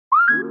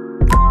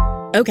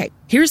Okay,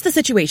 here's the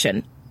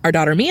situation. Our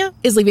daughter Mia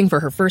is leaving for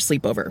her first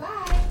sleepover.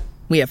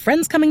 We have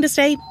friends coming to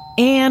stay,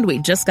 and we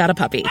just got a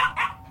puppy.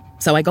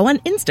 So I go on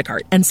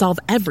Instacart and solve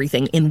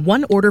everything in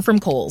one order from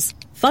Kohl's.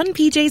 Fun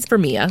PJs for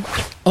Mia.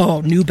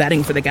 Oh, new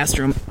bedding for the guest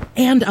room.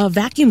 And a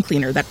vacuum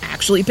cleaner that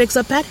actually picks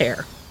up pet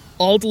hair.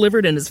 All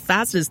delivered in as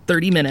fast as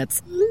 30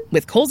 minutes.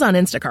 With Kohl's on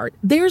Instacart,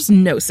 there's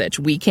no such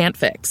we can't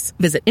fix.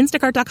 Visit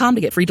instacart.com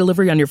to get free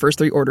delivery on your first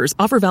 3 orders.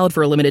 Offer valid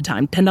for a limited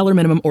time. $10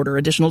 minimum order.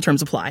 Additional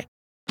terms apply.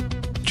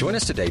 Join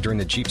us today during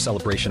the Jeep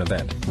Celebration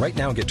event. Right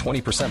now, get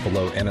 20%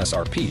 below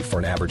MSRP for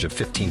an average of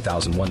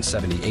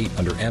 $15,178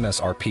 under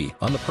MSRP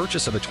on the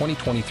purchase of a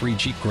 2023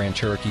 Jeep Grand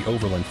Cherokee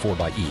Overland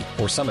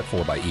 4xE or Summit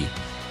 4xE.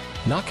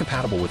 Not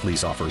compatible with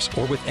lease offers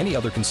or with any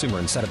other consumer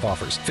incentive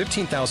offers.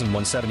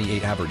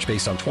 $15,178 average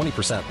based on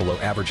 20% below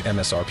average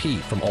MSRP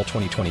from all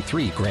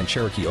 2023 Grand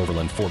Cherokee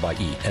Overland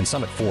 4xE and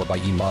Summit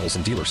 4xE models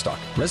in dealer stock.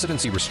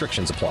 Residency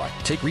restrictions apply.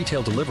 Take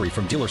retail delivery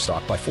from dealer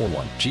stock by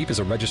 4/1. Jeep is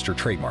a registered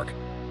trademark.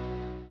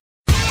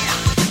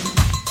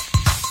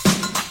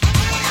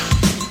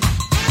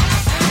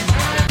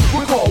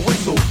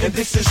 Whistle, and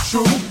this is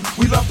true.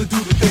 We love to do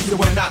the things that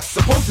we're not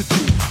supposed to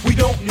do. We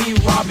don't mean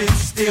robbing,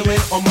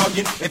 stealing, or mugging.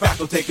 In fact,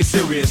 don't take it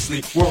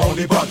seriously. We're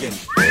only bugging.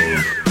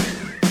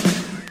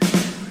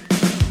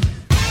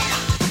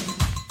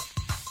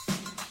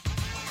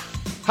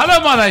 Hello,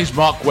 my name's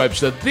Mark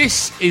Webster.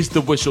 This is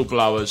the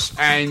Whistleblowers,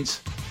 and,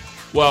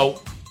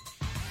 well,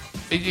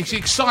 it's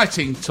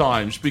exciting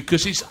times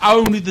because it's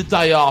only the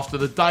day after,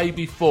 the day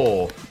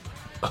before.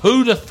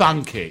 Who'd have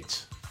thunk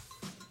it?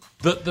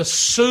 That the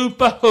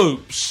Super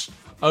Hoops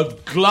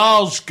of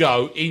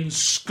Glasgow in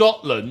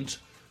Scotland,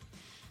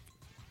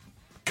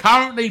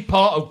 currently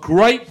part of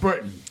Great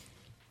Britain,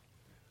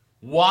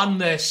 won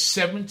their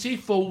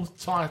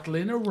 74th title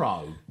in a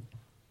row.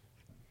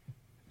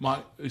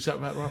 Mike, is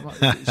that right,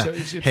 Mike?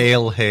 Is it,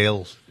 Hail.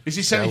 Is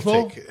it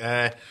 74?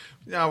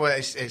 No, well,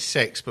 it's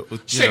 6, but...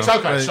 6,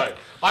 okay, so...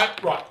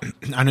 Right.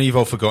 I know you've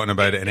all forgotten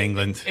about it in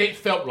England. It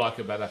felt like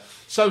a better...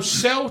 So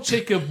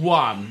Celtic have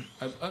won.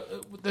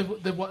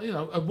 They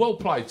well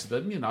played to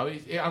them.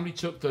 It only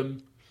took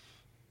them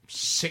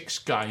 6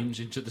 games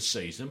into the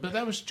season, but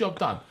that was the job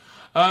done.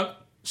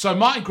 So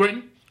Martin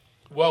Gritton,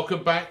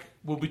 welcome back.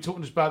 We'll be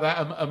talking about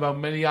that among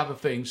many other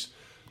things.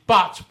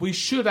 But we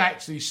should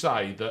actually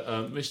say that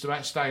Mr.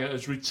 Matt Stanger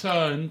has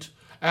returned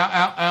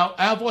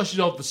our voices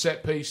of the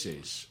set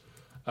pieces,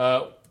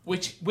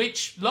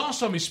 which last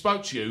time we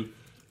spoke to you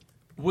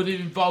would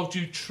have involved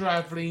you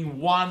travelling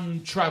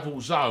 1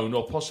 travel zone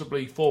or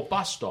possibly 4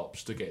 bus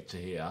stops to get to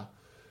here.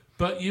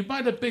 But you've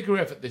made a bigger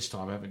effort this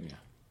time, haven't you?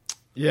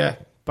 Yeah,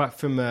 back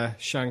from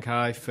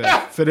Shanghai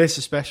for this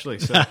especially.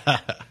 So.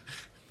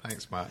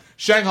 Thanks, Matt.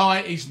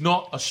 Shanghai is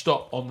not a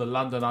stop on the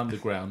London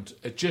Underground,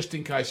 just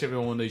in case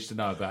everyone needs to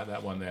know about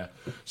that one there.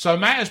 So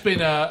Matt has been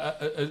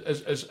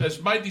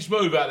has made this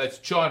move out there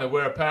to China,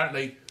 where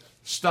apparently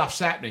stuff's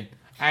happening,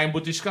 and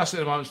we'll discuss it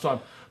in a moment's time.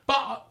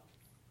 But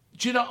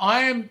do you know,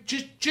 I am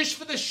just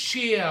for the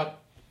sheer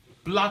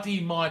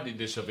bloody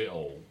mindedness of it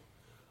all,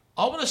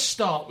 I want to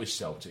start with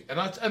Celtic, and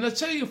I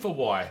tell you for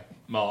why,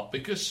 Mark,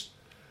 because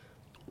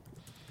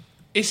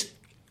it's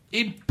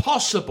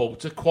impossible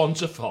to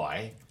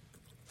quantify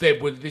them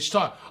with this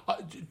time.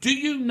 Do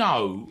you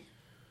know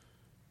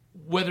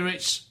whether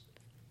it's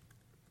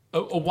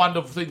a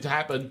wonderful thing to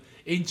happen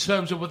in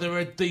terms of whether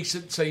they're a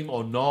decent team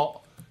or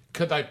not?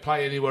 Could they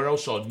play anywhere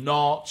else or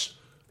not?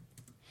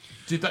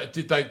 Did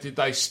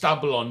they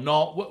stumble or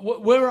not?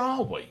 Where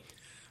are we?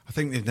 I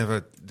think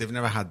they've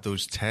never had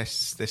those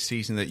tests this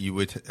season that you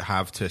would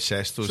have to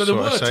assess those so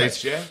sort of sides.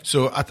 Tests, yeah?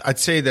 So I'd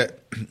say that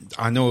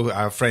I know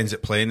our friends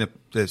that play in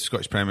the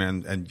Scottish Premier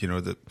and you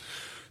know the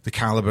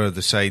calibre of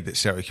the side that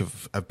Celtic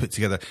have put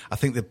together. I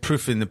think the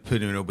proof in the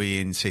pudding will be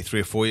in, say,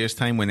 3 or 4 years'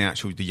 time when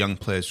the young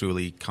players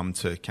really come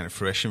to kind of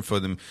fruition for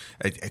them.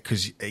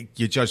 Because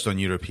you're judged on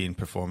European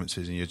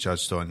performances and you're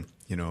judged on,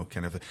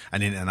 kind of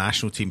an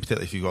international team,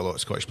 particularly if you've got a lot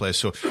of Scottish players.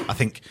 So I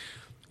think...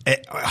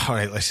 all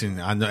right, listen,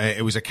 I know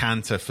it was a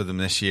canter for them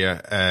this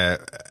year.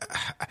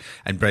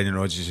 And Brendan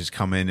Rodgers has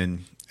come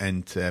in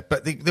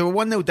but they were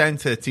 1-0 down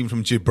to a team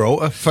from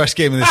Gibraltar, first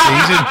game of the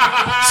season.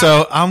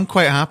 So I'm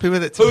quite happy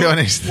with it, to be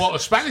honest. What, a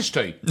Spanish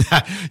team?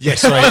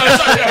 Yes,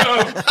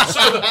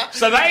 right.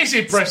 so that is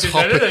impressive,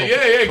 then, isn't it?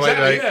 Yeah,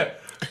 exactly. Right. Yeah.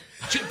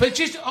 But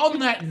just on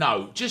that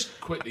note,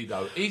 just quickly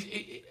though,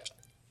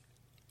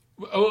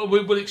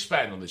 we'll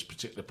expand on this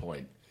particular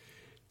point.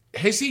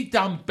 Has he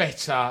done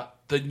better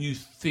than you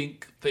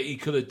think that he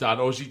could have done,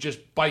 or has he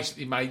just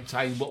basically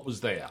maintained what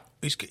was there?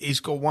 He's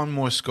got one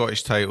more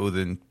Scottish title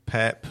than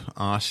Pep,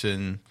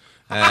 Arsene,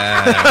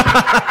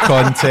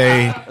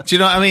 Conte. Do you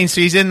know what I mean?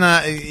 So he's in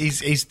that.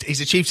 He's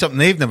achieved something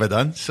they've never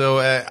done. So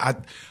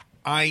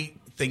I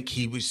think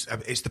it was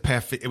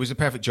a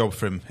perfect job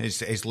for him.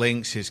 His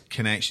links, his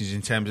connections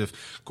in terms of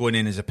going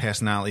in as a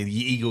personality.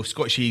 The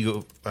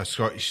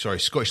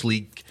Scottish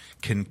League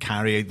can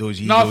carry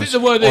those egos. No, I think the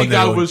word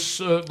ego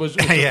was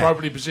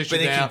appropriately positioned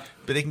but now.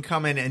 But they can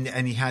come in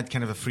and he had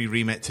kind of a free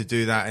remit to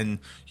do that. And,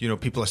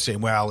 people are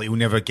saying, well, he'll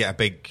never get a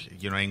big,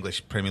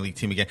 English Premier League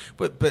team again.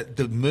 But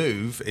the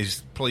move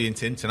is probably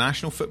into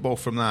international football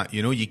from that.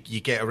 You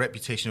get a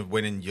reputation of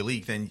winning your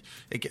league, then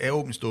it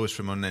opens doors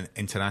from on an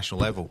international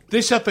level.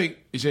 This, I think,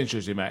 is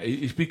interesting, Matt,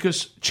 is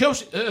because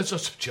Chelsea,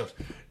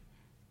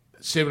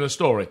 similar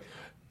story.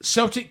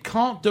 Celtic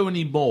can't do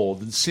any more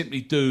than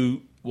simply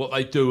do what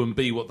they do and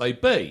be what they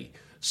be.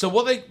 So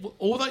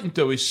all they can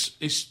do is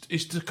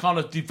to kind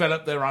of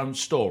develop their own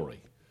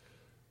story.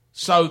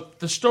 So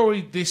the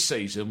story this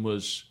season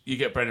was you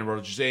get Brendan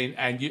Rodgers in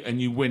and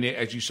you win it,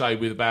 as you say,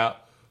 with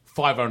about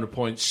 500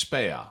 points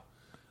spare.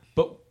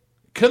 But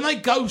can they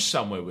go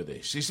somewhere with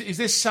this? Is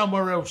there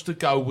somewhere else to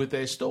go with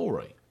their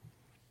story?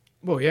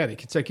 Well, yeah, they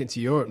can take it to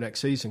Europe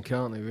next season,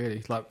 can't they?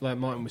 Really, like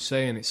Martin was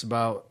saying, it's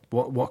about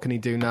what can he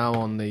do now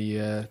on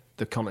the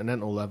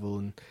continental level,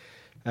 and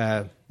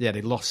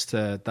they lost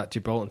that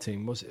Gibraltar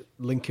team. Was it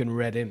Lincoln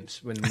Red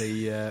Imps when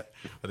they? Well,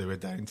 they were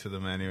down to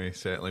them anyway.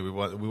 Certainly, we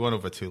won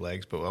over 2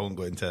 legs, but I won't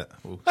go into it.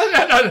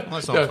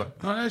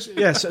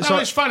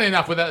 It's funny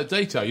enough without the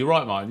detail. You're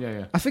right, Martin.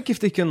 Yeah. I think if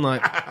they can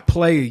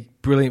play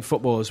brilliant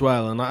football as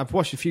well, and I've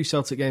watched a few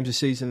Celtic games this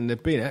season, and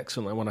they've been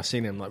excellent when I've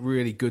seen them.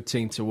 Really good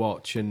team to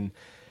watch and.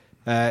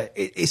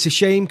 It's a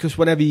shame because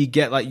whenever you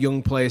get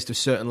young players to a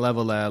certain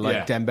level there,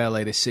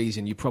 Dembele this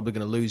season, you're probably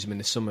going to lose them in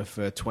the summer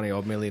for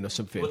 20-odd million or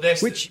something. But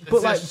Rodgers,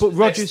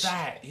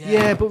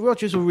 but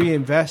Rodgers will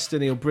reinvest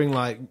and he'll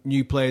bring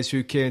new players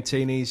through Kieran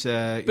Tierney's,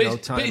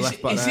 tiny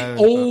left back. Is it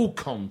all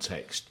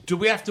context? Do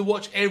we have to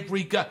watch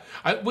every game?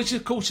 Which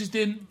of course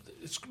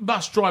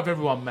must drive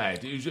everyone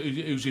mad.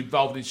 Who's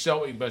involved in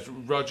Celtic,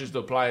 Rodgers,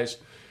 the players.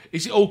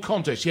 Is it all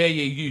context? Yeah.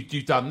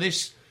 You've done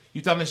this.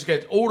 You've done this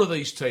against all of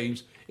these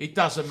teams. It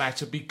doesn't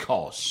matter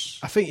because...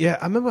 I think, I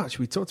remember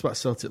actually we talked about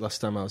Celtic last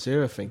time I was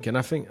here, and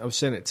I think I was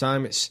saying at the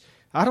time,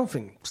 I don't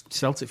think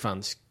Celtic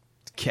fans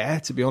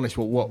care, to be honest,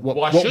 what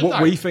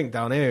we think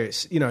down here.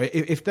 It's,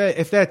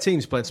 if their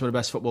team's playing some of the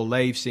best football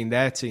they've seen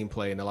their team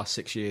play in the last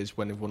 6 years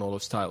when they've won all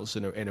those titles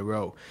in a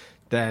row,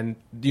 then,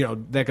 they're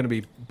going to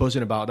be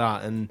buzzing about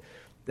that, and...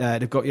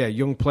 they've got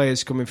young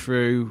players coming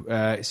through.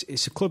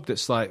 It's a club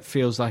that's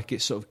feels like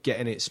it's sort of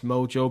getting its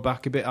mojo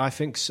back a bit. I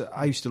think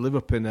I used to live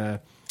up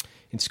in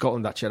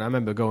Scotland actually, and I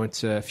remember going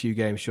to a few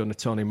games during the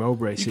Tony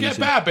Mowbray season. You get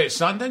about a bit,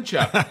 son, didn't you?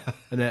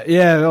 And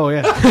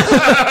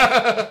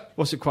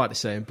wasn't quite the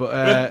same, but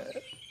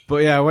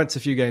I went to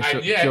a few games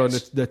during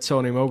the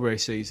Tony Mowbray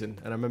season,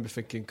 and I remember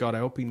thinking, God,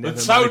 I hope he never.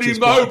 The Tony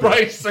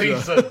Mowbray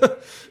season.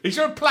 Is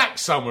there a plaque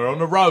somewhere on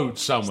the road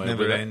somewhere? It's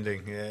never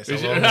ending. Yeah, it's a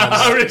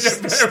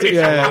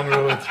long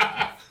road.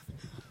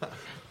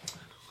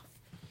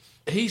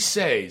 He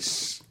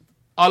says,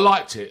 "I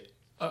liked it."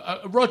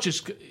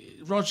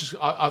 Rodgers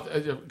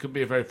can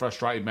be a very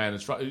frustrating man.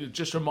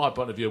 Just from my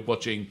point of view,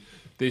 watching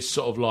this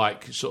sort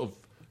of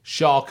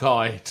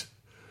shark-eyed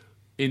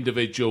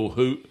individual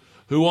who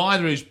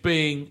either is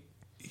being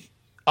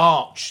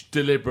arched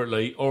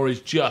deliberately or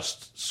is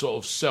just sort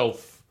of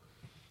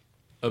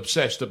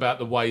self-obsessed about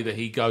the way that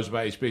he goes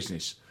about his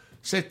business.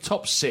 Said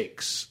top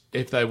 6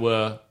 if they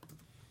were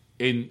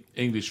in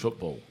English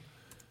football.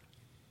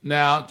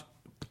 Now,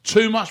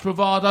 too much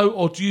bravado,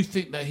 or do you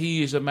think that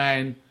he is a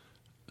man...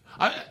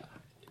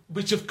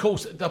 which, of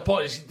course, the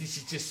point is, this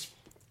is just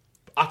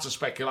utter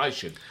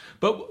speculation.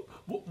 But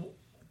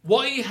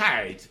what he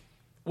had,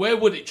 where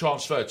would it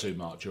transfer to,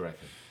 Mark, do you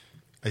reckon?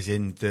 As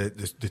in the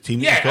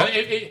team that he's got?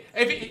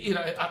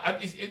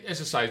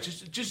 As I say,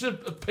 just a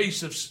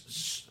piece of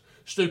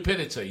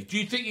stupidity. Do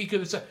you think he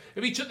could have...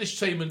 If he took this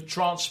team and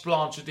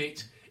transplanted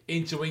it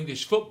into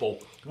English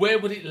football, where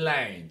would it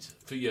land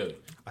for you?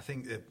 I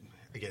think that...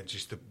 Again,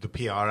 just the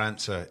PR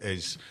answer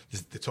is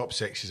the top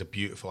 6 is a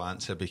beautiful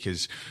answer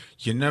because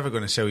you're never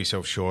going to sell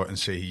yourself short and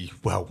say,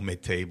 well,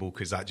 mid-table,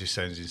 because that just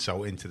sounds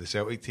insulting to the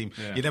Celtic team.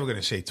 Yeah. You're never going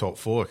to say top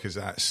 4 because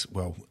that's,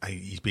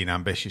 he's being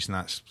ambitious and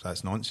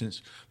that's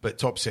nonsense. But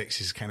top 6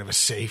 is kind of a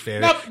safe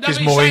area because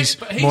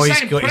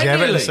Moyes got his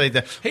Everton side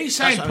there. He's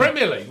saying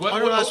Premier League,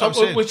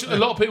 which a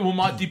lot of people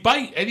might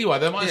debate anyway.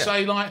 They might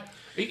say,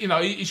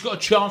 he's got a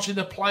chance in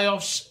the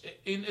playoffs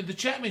in the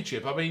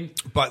Championship. I mean,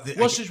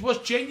 what's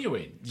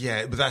genuine?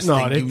 Yeah, but that's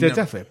they're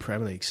definitely a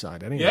Premier League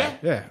side anyway.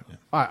 Yeah.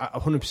 I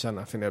 100%.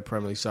 I think they're a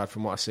Premier League side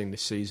from what I've seen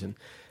this season.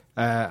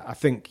 I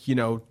think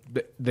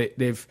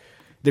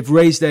they've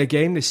raised their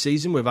game this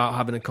season without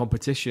having a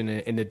competition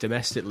in the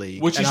domestic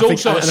league, which is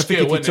also a skill. I think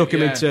if you took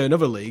them into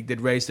another league,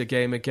 they'd raise their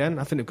game again.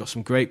 I think they've got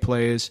some great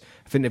players.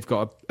 I think they've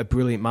got a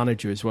brilliant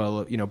manager as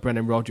well.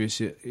 Brendan Rodgers.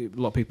 A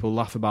lot of people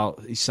laugh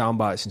about his sound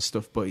bites and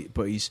stuff, but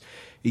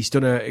he's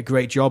done a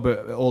great job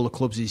at all the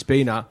clubs he's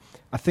been at.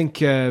 I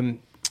think I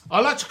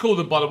like to call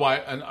them, by the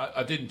way, and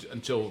I didn't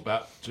until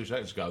about 2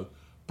 seconds ago,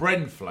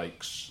 Bren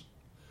Flakes.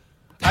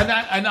 And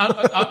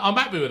I'm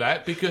happy with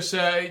that because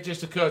it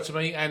just occurred to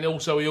me, and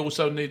also we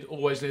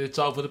always need a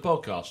title for the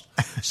podcast.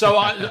 So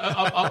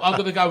I'm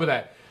going to go with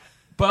that.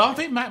 But I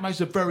think Matt makes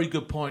a very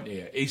good point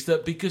here, is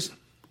that because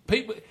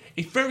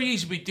it's very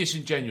easy to be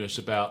disingenuous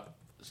about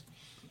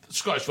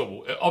Scottish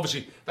football.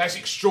 Obviously, that's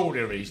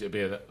extraordinary easy to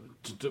be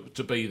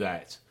to be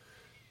that.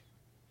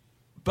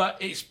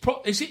 But is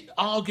it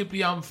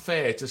arguably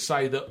unfair to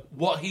say that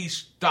what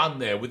he's done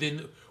there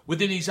within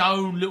his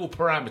own little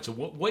parameter,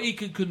 what he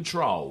can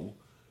control,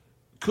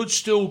 could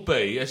still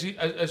be,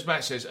 as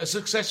Matt says, a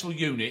successful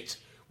unit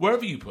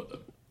wherever you put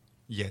them?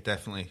 Yeah,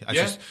 definitely.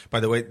 Just, by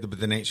the way,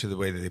 the nature of the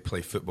way that they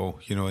play football,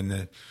 in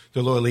the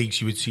lower leagues,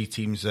 you would see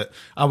teams that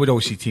would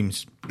always see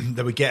teams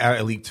that would get out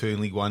of League 2 and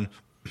League 1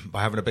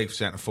 by having a big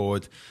centre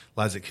forward,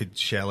 lads that could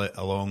shell it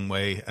a long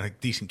way, and a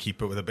decent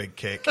keeper with a big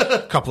kick,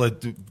 a couple of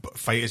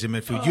fighters in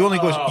midfield. You only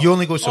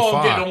go so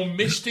far. I'm getting all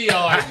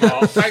misty-eyed,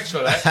 Mark. Thanks for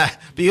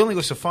that. But you only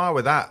go so far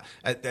with that.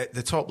 At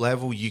the top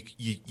level, you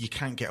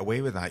can't get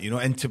away with that.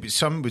 And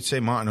some would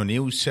say Martin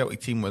O'Neill's Celtic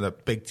team with a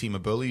big team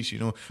of bullies.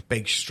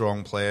 Big,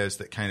 strong players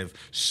that kind of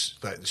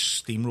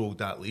steamrolled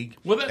that league.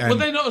 Were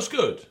they not as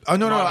good? Oh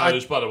no,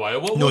 by the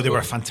way. They were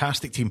a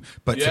fantastic team.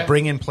 But to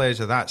bring in players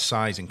of that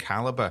size and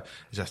calibre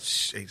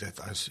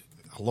is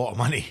a lot of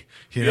money,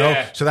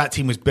 So that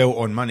team was built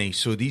on money.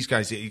 So these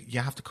guys, you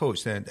have to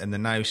coach them and the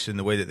nous and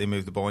the way that they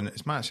move the ball. And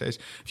as Matt says,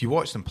 if you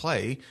watch them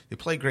play, they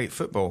play great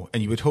football,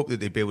 and you would hope that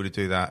they'd be able to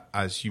do that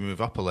as you move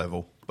up a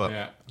level.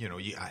 But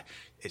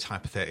it's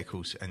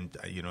hypotheticals, and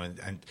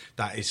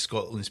that is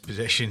Scotland's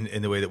position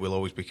in the way that we'll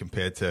always be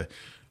compared to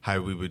how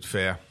we would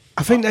fare.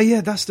 I think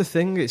that's the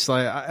thing. It's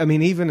like, I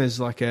mean, even as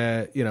like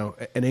an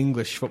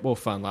English football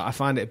fan, like I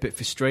find it a bit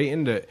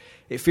frustrating that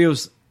it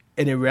feels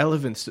an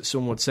irrelevance that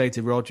someone would say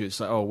to Rodgers,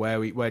 like, oh, where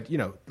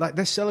like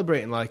they're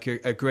celebrating like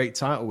a great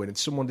title win, and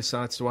someone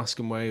decides to ask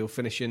him where he'll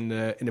finish in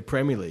the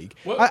Premier League.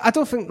 Well, I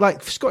don't think,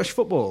 like, Scottish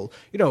football,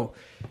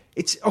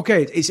 it's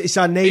okay. It's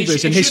our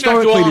neighbours, and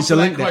historically there's a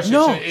link there.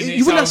 No,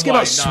 you wouldn't ask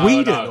about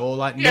Sweden or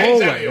like Norway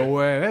exactly. or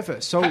wherever.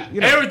 So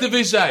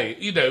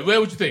Eredivisie, where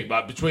would you think?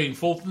 Like between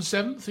 4th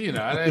and 7th,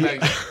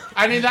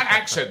 and in that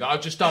accent that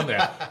I've just done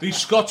there, the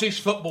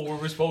Scottish football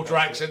reporter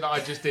accent that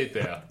I just did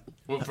there,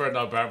 for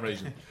no apparent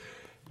reason.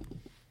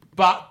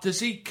 But does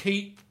he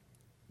keep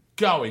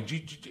going?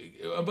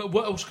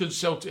 What else can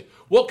Celtic?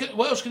 What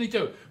else can he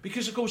do?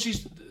 Because of course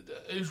his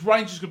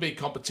Rangers going to be a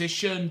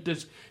competition.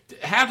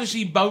 How does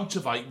he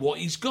motivate what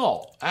he's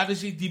got? How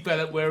does he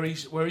develop where he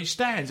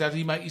stands? How does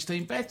he make his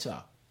team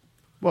better?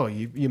 Well,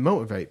 you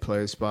motivate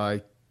players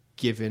by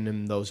giving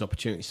them those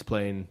opportunities to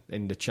play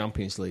in the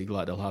Champions League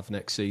like they'll have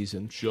next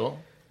season. Sure.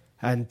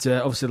 And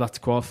obviously they'll have to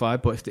qualify,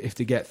 but if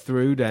they get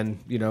through, then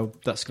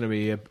that's going to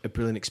be a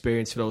brilliant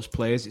experience for those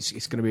players.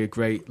 It's going to be a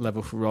great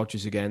level for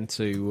Rodgers again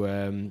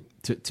to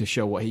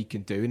show what he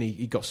can do, and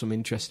he got some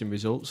interesting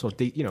results, or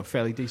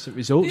fairly decent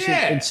results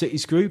in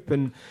City's group.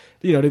 And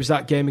there was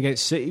that game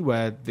against City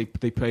where they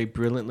played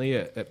brilliantly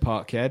at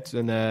Parkhead,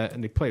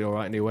 and they played all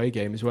right in the away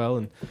game as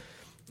well.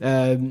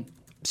 And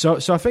so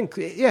I think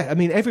I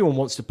mean everyone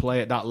wants to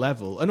play at that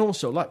level, and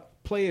also like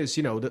players,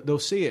 they'll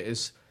see it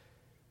as.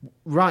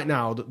 Right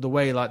now, the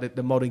way like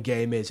the modern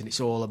game is, and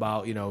it's all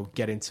about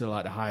getting to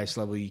like the highest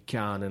level you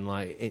can, and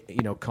like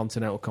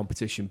continental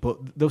competition.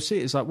 But they'll see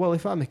it as like, well,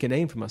 if I make a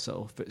name for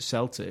myself at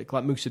Celtic,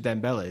 like Moussa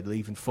Dembele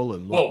leaving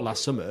Fulham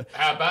last summer,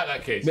 how about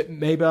that kid?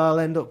 Maybe I'll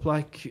end up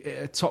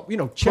like top.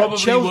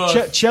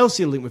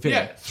 Chelsea link with him.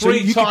 Yeah,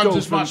 three times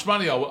as much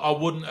money. I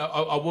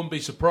wouldn't be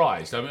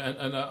surprised. I mean,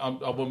 and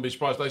I wouldn't be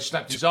surprised if they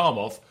snapped his arm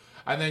off,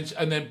 and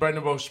then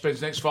Brendan Rodgers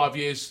spends the next 5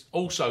 years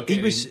also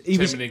getting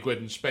 10 million quid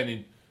and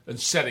spending. And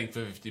selling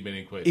for 50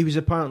 million quid. He was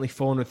apparently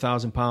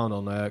 £400,000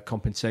 on a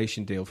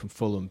compensation deal from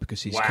Fulham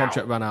because his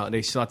contract ran out and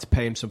they still had to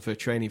pay him some for a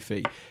training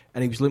fee.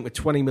 And he was linked with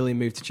 20 million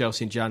move to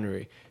Chelsea in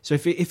January. So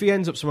if he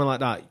ends up somewhere like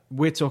that,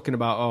 we're talking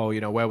about,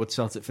 where would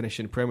Celtic finish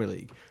in the Premier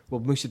League?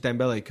 Well, Moussa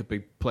Dembele could be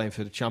playing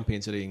for the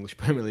champions of the English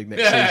Premier League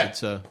next season.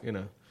 So,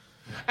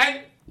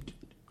 And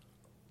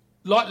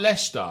like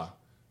Leicester,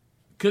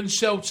 can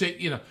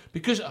Celtic,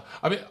 because,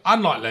 I mean,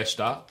 unlike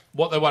Leicester,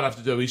 what they won't have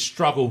to do is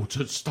struggle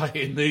to stay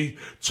in the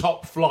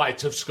top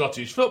flight of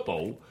Scottish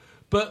football.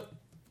 But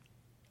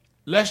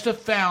Leicester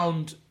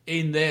found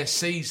in their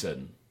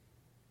season,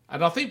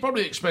 and I think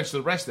probably at the expense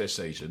of the rest of their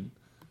season,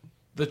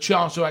 the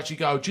chance to actually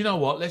go, do you know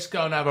what, let's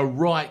go and have a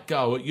right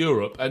go at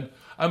Europe. And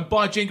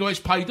by jingo, it's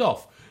paid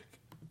off.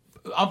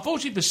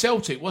 Unfortunately for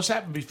Celtic, what's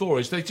happened before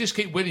is they just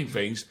keep winning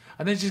things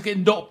and then just get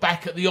knocked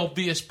back at the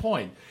obvious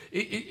point.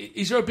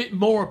 Is there a bit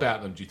more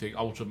about them, do you think,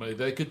 ultimately,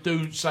 they could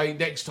do, say,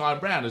 next time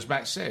round, as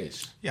Matt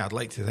says? Yeah, I'd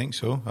like to think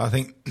so. I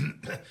think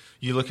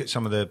you look at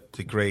some of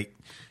the great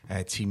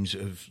teams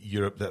of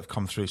Europe that have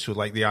come through. So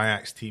like the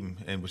Ajax team,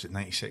 was it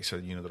 96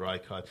 or, the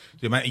Rijkaard?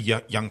 The amount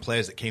of young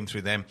players that came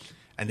through them.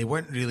 And they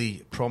weren't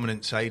really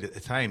prominent side at the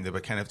time. They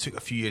were kind of took a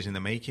few years in the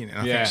making. And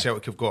I think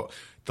Celtic have got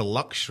the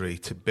luxury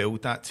to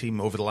build that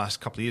team over the last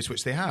couple of years,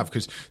 which they have,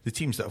 because the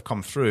teams that have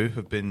come through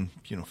have been,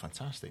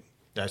 fantastic.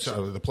 Yeah,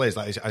 so the players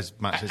like as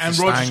Matt says, and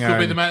Rodgers could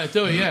be the man to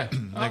do it. Yeah,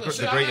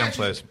 they're great young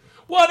players.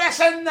 Well, that's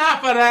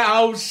enough of that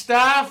old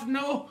stuff.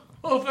 No,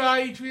 over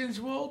Adrian's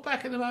Wall.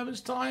 Back in a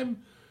moment's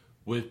time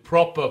with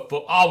proper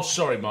football. Oh,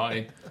 sorry,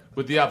 Martin,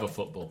 with the other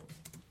football.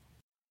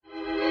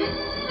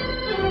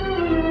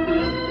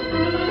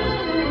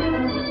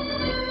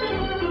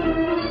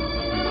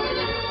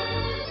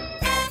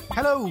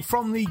 Hello, Michael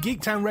from the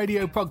Geektown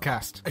Radio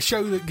podcast, a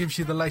show that gives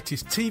you the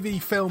latest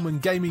TV, film and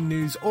gaming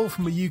news, all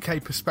from a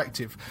UK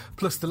perspective,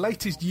 plus the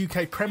latest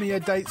UK premiere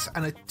dates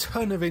and a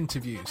ton of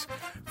interviews.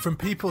 From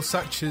people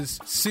such as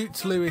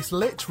Suits Lewis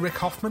Litt, Rick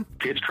Hoffman.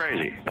 It's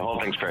crazy. The whole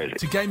thing's crazy.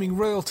 To gaming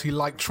royalty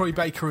like Troy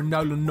Baker and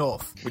Nolan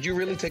North. Would you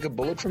really take a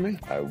bullet for me?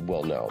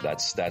 Well, no.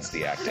 That's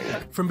the acting.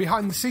 From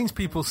behind-the-scenes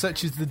people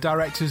such as the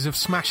directors of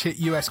smash hit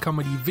US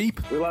comedy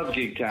Veep. We love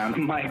Geektown.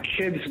 My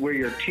kids wear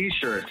your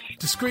t-shirts.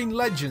 To screen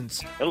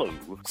legends. Hello.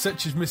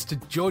 Such as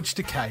Mr. George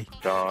Takei.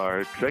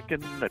 Star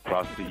trekking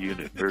across the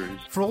universe.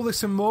 For all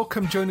this and more,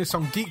 come join us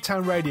on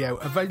Geektown Radio,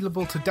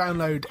 available to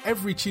download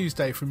every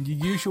Tuesday from your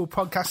usual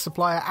podcast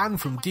supplier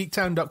and from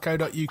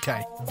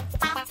geektown.co.uk.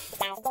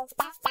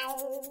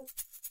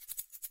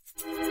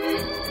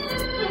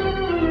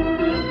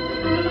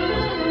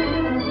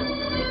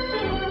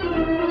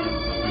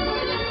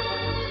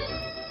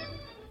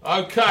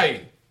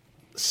 Okay,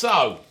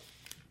 so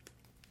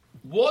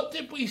what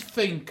did we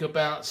think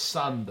about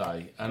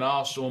Sunday and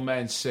Arsenal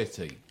Man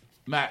City?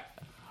 Matt,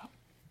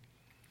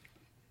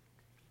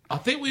 I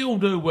think we all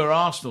knew where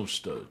Arsenal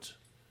stood,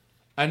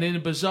 and in a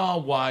bizarre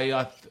way,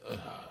 I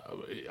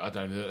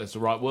don't know if that's the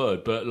right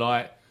word, but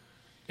like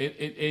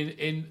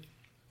in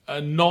a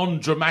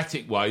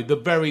non-dramatic way,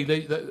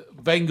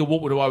 Wenger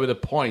walked away with a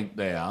point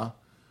there,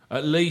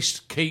 at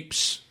least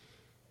keeps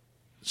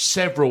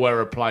several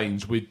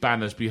aeroplanes with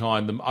banners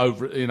behind them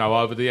over the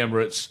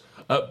Emirates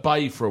at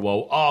bay for a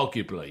while,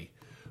 arguably.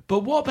 But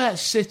what about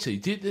City?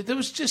 There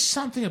was just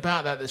something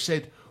about that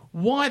said,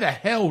 why the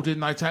hell didn't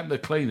they take the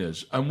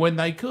cleaners and when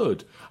they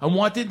could? And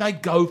why didn't they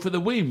go for the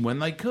win when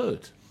they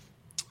could?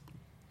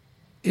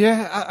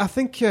 Yeah, I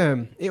think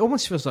it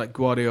almost feels like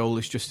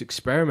Guardiola's just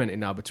experimenting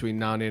now between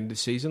now and the end of the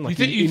season. Like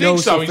you think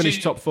so? He'll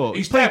finish top four.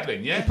 He's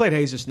dabbling, yeah? He played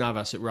Jesus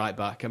Navas at right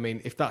back. I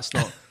mean, if that's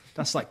not...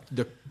 That's like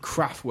the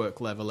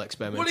Kraftwerk level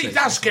experimentation. Well, he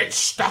does get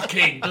stuck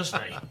in,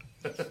 doesn't he?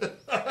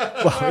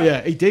 Well,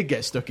 yeah, he did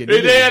get stuck in.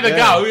 He had to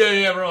go.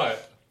 Yeah, right.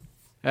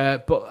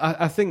 But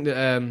I think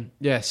that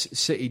yes,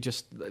 City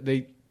just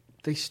they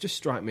just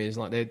strike me as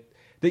like they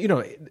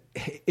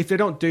if they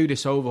don't do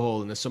this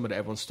overhaul and the summer that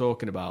everyone's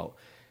talking about,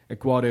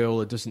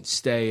 Guardiola doesn't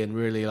stay and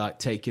really like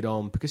take it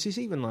on, because he's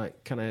even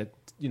like kind of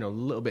a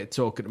little bit of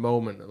talk at the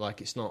moment,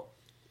 like it's not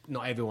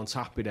everyone's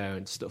happy there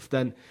and stuff.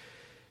 Then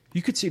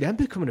you could see them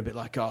becoming a bit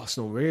like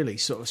Arsenal, really,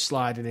 sort of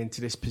sliding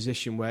into this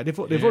position where they've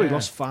already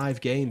lost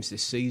 5 games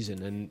this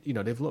season, and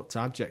they've looked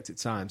abject at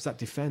times. That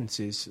defence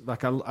is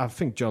like I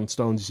think John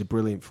Stones is a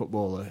brilliant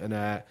footballer, and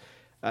I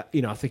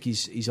think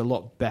he's a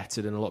lot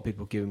better than a lot of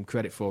people give him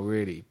credit for,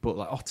 really. But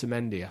like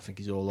Otamendi, I think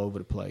he's all over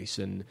the place,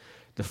 and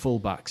the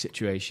fullback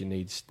situation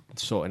needs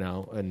sorting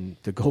out, and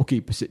the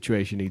goalkeeper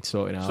situation needs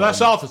sorting out. So that's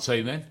half the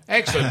team then.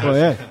 Excellent. Well,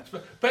 yeah.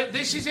 But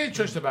this is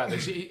interesting about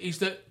this is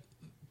that.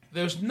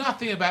 There's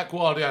nothing about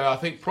Guardiola, I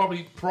think,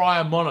 probably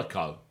prior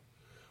Monaco,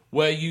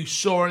 where you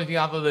saw anything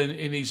other than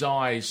in his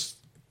eyes,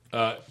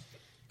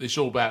 this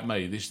all about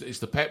me, this is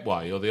the Pep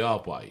way or the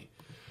hard way.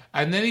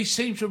 And then he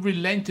seems to have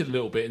relented a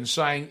little bit and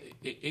saying,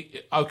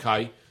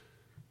 okay,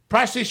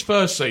 perhaps this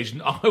first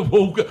season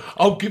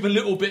I'll give a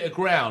little bit of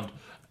ground.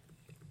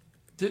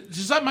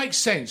 Does that make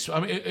sense? I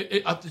mean,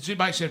 does it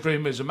make sense for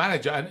him as a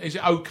manager? And is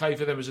it okay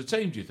for them as a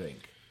team, do you think?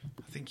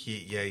 I think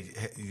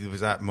there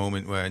was that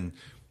moment when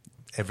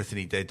everything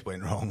he did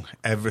went wrong.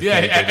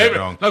 Everything he did went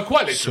wrong. No,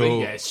 quite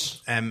literally,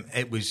 yes.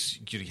 It was,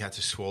 he had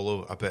to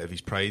swallow a bit of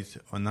his pride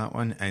on that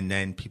one, and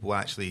then people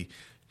actually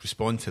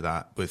respond to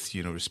that with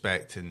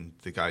respect and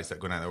the guys that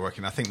are going out there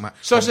working. I think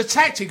so it's a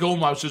tactic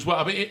almost as well.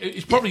 I mean,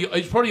 it's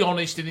probably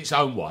honest in its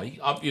own way.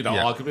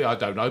 Arguably, I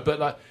don't know, but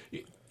like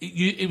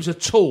it was a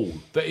tool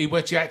that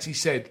he actually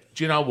said,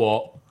 do you know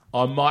what?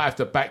 I might have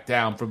to back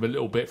down from a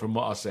little bit from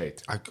what I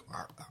said.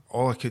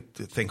 All I could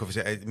think of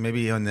is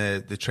maybe on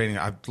the training,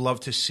 I'd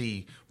love to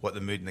see what the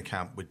mood in the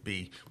camp would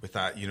be with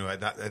that.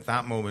 At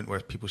that moment where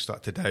people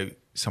start to doubt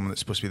someone that's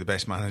supposed to be the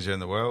best manager in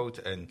the world,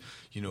 and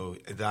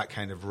that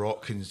kind of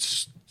rock can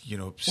seed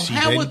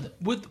in.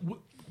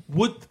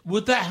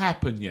 Would that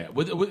happen yet?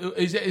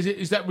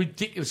 Is that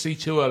ridiculously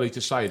too early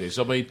to say this?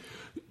 I mean,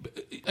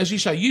 as you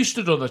say, you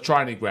stood on the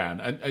training ground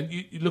and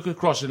you look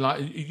across and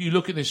like you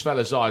look in this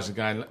fella's eyes and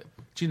going,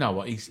 do you know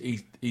what?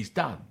 He's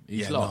done.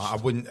 He's lost. No,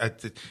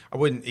 I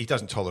wouldn't. He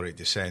doesn't tolerate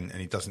dissent, and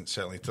he doesn't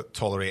certainly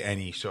tolerate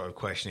any sort of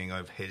questioning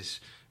of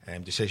his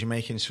decision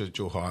making. So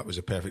Joe Hart was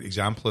a perfect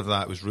example of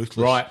that. It was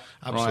ruthless, right?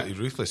 Absolutely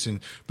ruthless.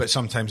 But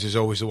sometimes there's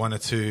always the one or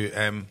two.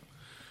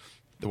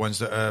 The ones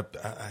that are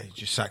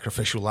just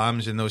sacrificial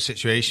lambs in those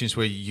situations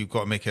where you've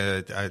got to make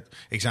a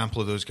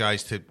example of those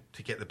guys to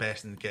get the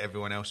best and get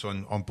everyone else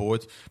on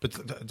board. But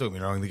don't get me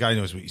wrong, the guy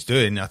knows what he's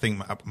doing. I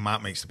think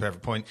Matt makes the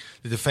perfect point.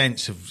 The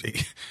defence,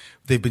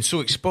 they've been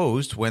so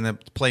exposed when they're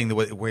playing the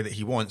way that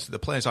he wants, the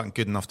players aren't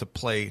good enough to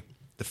play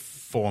the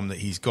form that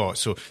he's got.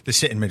 So the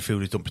sitting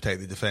midfielders don't protect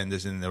the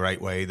defenders in the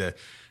right way. The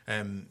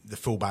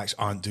fullbacks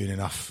aren't doing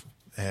enough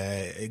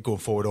going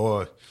forward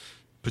or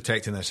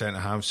protecting their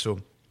centre halves. So.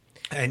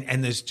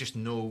 And there's just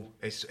no...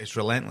 It's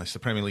relentless. The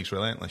Premier League's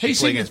relentless. He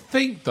seemed to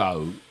think,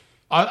 though,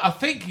 I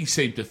think he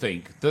seemed to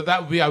think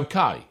that would be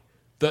okay.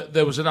 That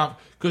there was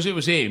enough, because it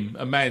was him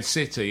and Man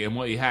City and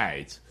what he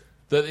had,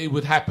 that it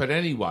would happen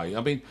anyway.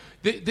 I mean,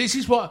 this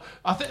is what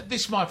I think.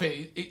 This might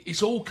be.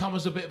 It's all come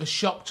as a bit of a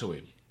shock to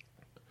him.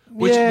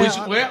 Which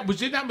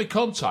didn't happen with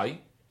Conte.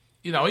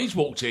 You know, he's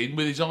walked in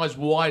with his eyes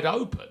wide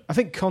open. I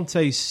think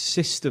Conte's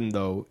system,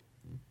 though,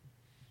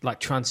 like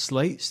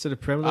translates to the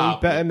Premier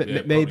League better.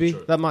 Maybe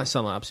that might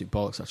sound like absolute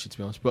bollocks, actually, to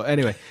be honest. But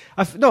anyway,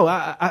 I think.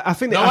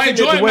 I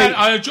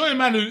enjoy a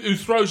man who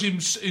throws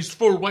his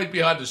full weight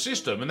behind the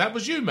system, and that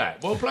was you,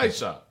 Matt. Well played,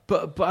 sir.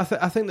 But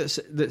I think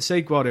that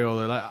say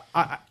Guardiola,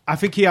 like, I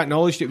think he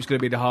acknowledged it was going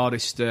to be the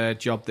hardest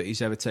job that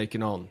he's ever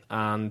taken on,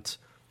 and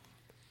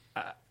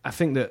I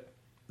think that,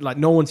 like,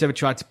 no one's ever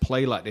tried to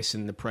play like this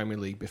in the Premier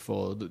League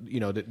before.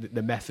 You know,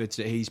 the methods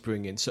that he's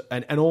bringing, so,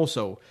 and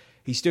also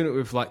he's doing it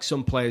with like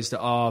some players that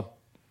are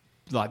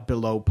like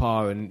below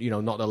par and, you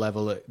know, not the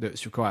level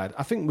that's required.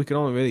 I think we can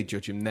only really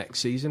judge him next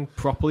season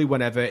properly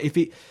whenever, if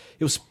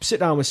he'll sit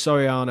down with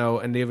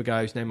Soriano and the other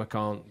guy whose name I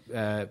can't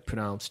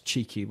pronounce,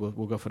 Cheeky, we'll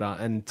go for that,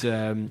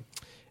 and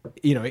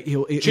you know,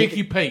 he'll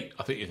Cheeky Pete,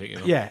 I think you're thinking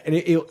of. Yeah, and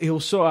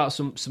he'll sort out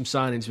some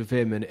signings with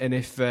him, and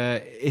if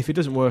it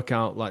doesn't work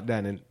out like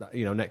then, and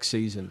you know, next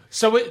season.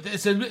 So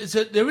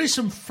there is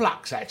some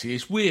flux, actually.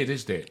 It's weird,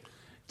 isn't it?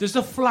 Does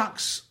the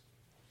flux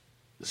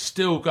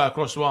still go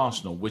across to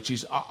Arsenal, which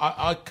is,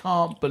 I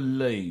can't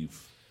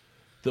believe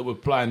that we're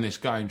playing this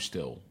game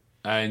still,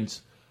 and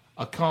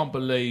I can't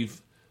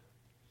believe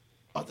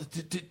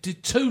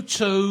did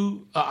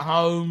 2-2 at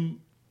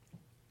home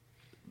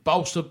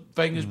bolster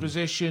Wenger's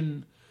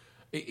position.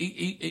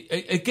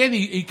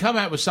 He come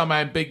out with some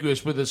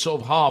ambiguous, with a sort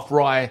of half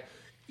wry,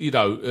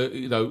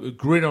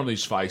 grin on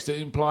his face that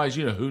implies,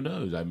 you know, who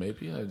knows,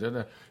 maybe, I don't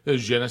know,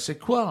 there's je ne sais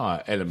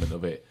quoi element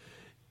of it.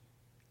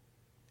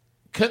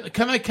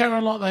 Can they carry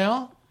on like they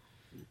are?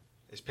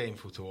 It's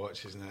painful to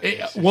watch, isn't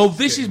it?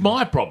 This is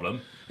my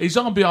problem. Is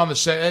I'm behind the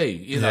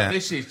settee. You know,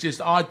 This is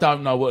just, I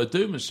don't know what to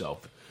do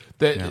myself.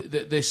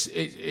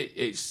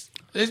 It's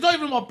there's not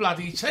even my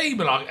bloody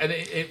team, and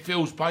it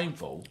feels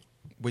painful.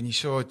 When you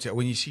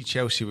see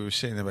Chelsea, we were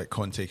saying about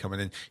Conte coming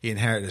in. He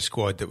inherited a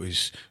squad that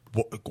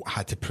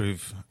had to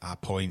prove a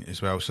point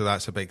as well. So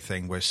that's a big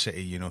thing. Where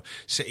City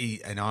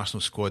and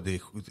Arsenal squad, the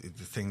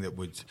thing that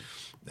would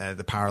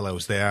the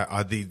parallels there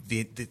are the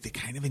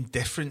kind of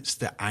indifference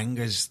that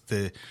angers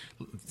the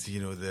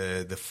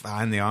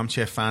fan, the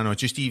armchair fan, or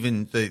just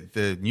even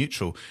the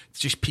neutral. It's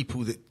just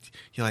people that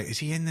you're like, is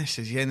he in this?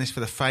 Is he in this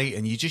for the fight?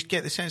 And you just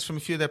get the sense from a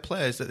few of their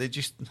players that they're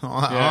just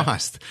not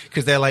asked,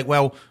 because they're like,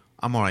 well,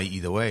 I'm all right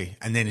either way.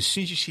 And then as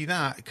soon as you see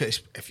that,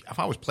 because if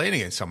I was playing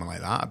against someone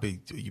like that,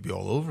 you'd be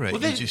all over it.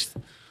 Well,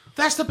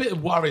 that's the bit that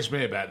worries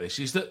me about this,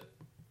 is that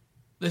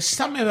there's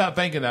something about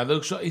Wenger now that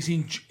looks like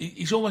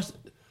he's almost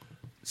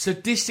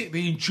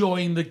sadistically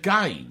enjoying the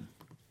game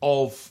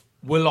of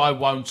will I,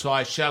 won't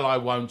I, shall I,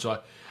 won't I.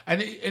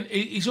 And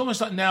he's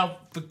almost like now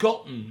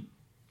forgotten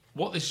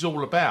what this is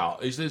all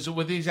about, is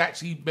whether he's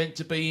actually meant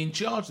to be in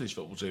charge of this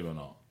football team or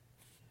not.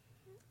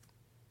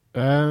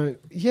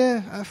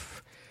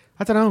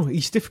 I don't know.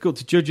 He's difficult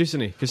to judge,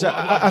 isn't he? Because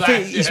I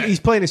think he's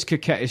playing this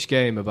coquettish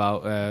game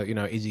about,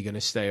 is he going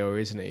to stay or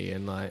isn't he?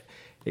 And like,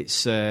 it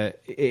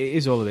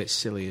is all a bit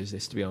silly as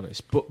this, to be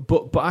honest.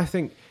 But I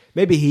think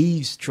maybe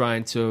he's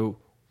playing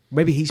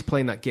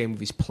that game with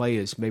his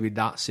players. Maybe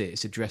that's it.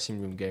 It's a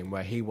dressing room game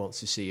where he wants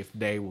to see if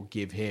they will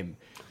give him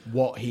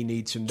what he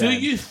needs from them. Do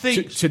you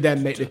think to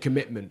then make the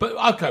commitment? But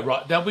okay,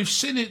 right now we've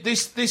seen it.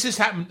 This has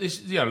happened.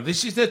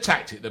 This is the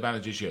tactic the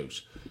managers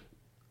use.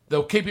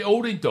 They'll keep it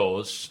all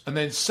indoors, and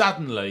then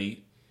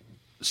suddenly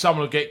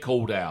someone will get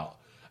called out.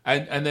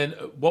 And then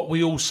what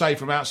we all say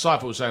from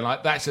outside, we're saying,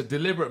 like, that's a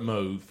deliberate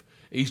move.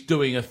 He's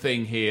doing a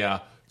thing here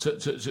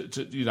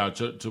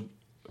to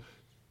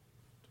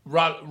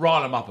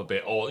rile them up a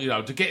bit, or,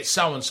 to get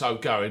so-and-so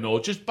going,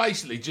 or just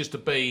basically just to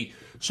be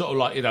sort of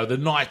like, the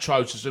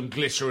nitro to some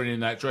glycerin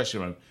in that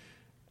dressing room.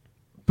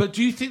 But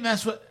do you think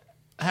that's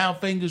how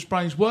Wenger's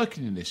brain's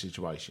working in this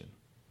situation?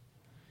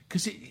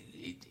 Because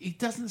he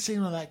doesn't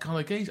seem like that kind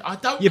of geezer. I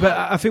don't know. But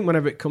I think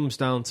whenever it comes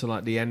down to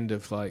like the end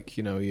of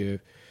your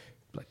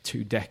like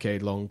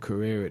 2-decade-long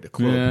career at the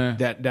club,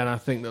 then I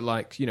think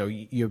that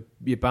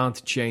you're bound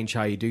to change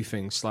how you do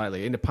things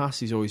slightly. In the past,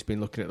 he's always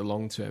been looking at the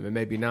long term, and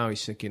maybe now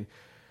he's thinking,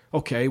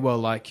 okay,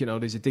 well,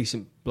 there's a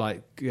decent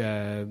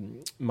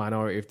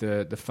minority of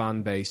the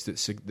fan base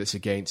that's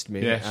against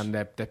me, and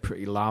they're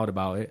pretty loud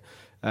about it.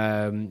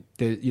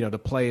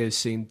 The players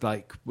seem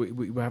like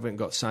we haven't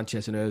got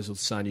Sanchez and Ozil to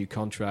sign new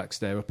contracts.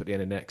 They're up at the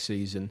end of next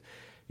season.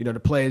 The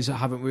players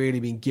haven't really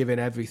been given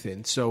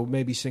everything. So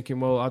maybe he's thinking,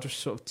 well, I'll just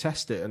sort of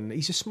test it. And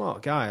he's a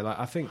smart guy. Like,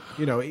 I think,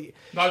 no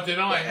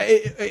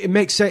denying it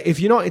makes sense.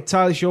 If you're not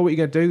entirely sure what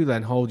you're going to do,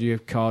 then hold your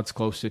cards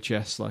close to the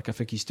chest. Like, I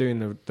think he's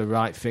doing the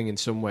right thing in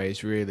some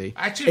ways, really.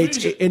 Actually,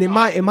 it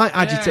might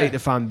agitate the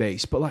fan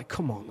base, but like,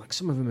 come on, like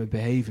some of them are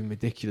behaving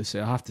ridiculously.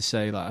 I have to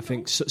say, like, I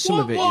think some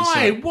of it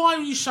is. Why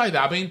do you say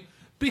that? I mean,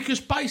 because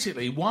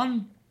basically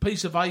one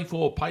piece of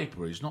A4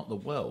 paper is not the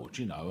world,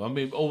 I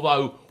mean,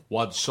 although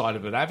one side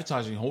of an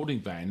advertising hoarding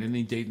ban and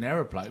indeed an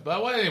error plate.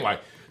 But well, anyway,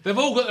 they've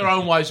all got their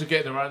own ways of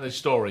getting around their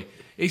story.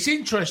 It's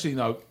interesting,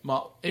 though,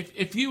 Mark,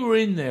 if you were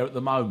in there at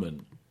the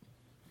moment,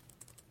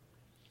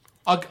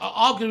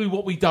 arguably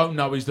what we don't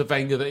know is the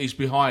Wenger that is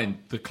behind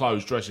the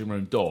closed dressing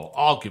room door,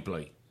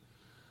 arguably.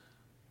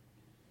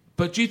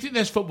 But do you think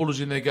there's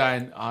footballers in there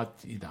going, I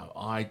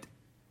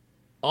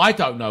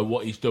don't know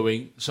what he's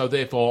doing, so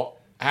therefore,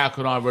 how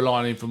can I rely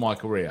on him for my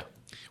career?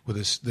 Well,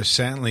 there's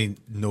certainly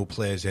no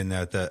players in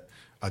there that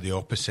are the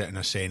opposite and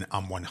are saying,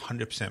 I'm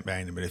 100%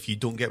 behind him, but if you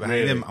don't get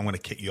behind him, I'm going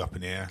to kick you up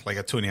in the air. Like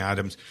a Tony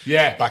Adams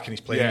back in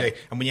his playing day.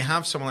 And when you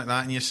have someone like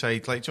that on your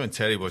side, like John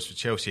Terry was for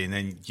Chelsea, and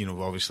then,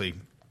 obviously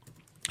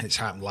it's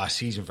happened last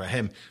season for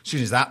him. As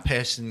soon as that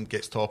person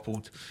gets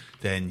toppled,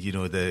 then,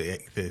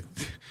 the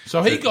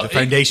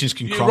foundations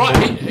can crumble.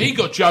 Right, he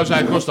got Jose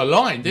across the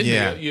line,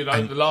 didn't he?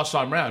 The last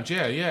time round,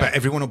 But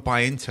everyone will buy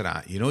into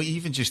that,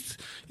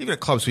 even at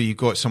clubs where you've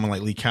got someone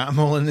like Lee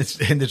Cattermole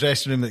in the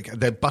dressing room,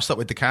 they bust up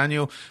with Di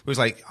Canio, who's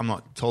like, I'm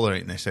not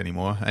tolerating this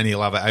anymore, and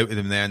he'll have it out with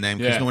him there and then,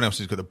 because no one else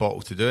has got the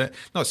bottle to do it.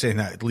 Not saying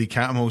that Lee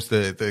Cattermole's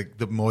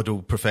the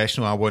model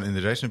professional I want in the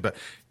dressing room, but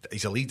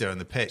he's a leader on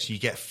the pitch. You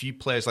get a few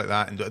players like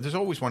that, and there's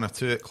always one or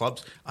two at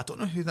clubs. I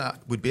don't know who that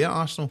would be at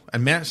Arsenal.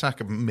 And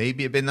Mertesacker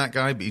maybe have been that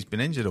guy, but he's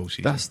been injured all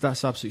season.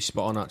 That's absolutely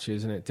spot on, actually,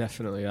 isn't it?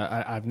 Definitely.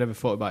 I've never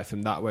thought about it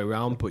from that way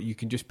around, but you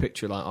can just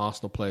picture like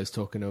Arsenal players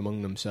talking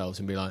among themselves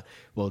and be like,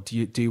 "Well, do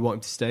you want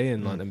him to stay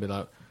in?" And be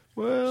like,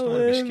 "Well,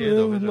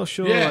 I'm not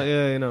sure."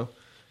 Yeah.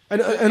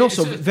 And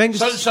also,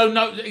 so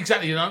no,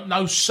 exactly.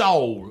 No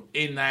soul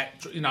in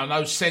that.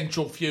 No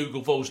central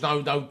fugal voice.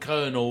 No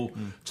kernel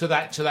to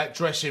that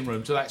dressing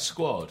room, to that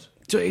squad.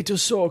 So it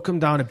does sort of come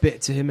down a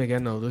bit to him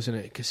again, though, doesn't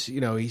it? Because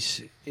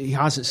he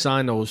hasn't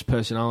signed those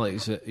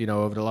personalities,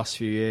 over the last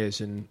few years,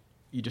 and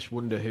you just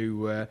wonder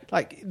who.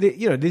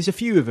 There's a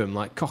few of them.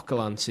 Like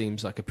Coquelin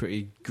seems like a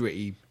pretty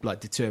gritty, like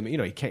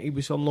determined. He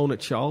was on loan at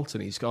Charlton.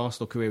 His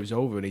Arsenal career was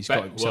over, and he's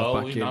got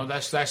himself back in.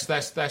 That's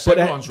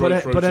everyone's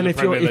route through. But then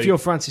if you're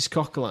Francis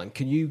Coquelin,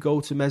 can you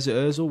go to Mesut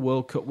Ozil,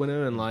 World Cup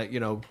winner, and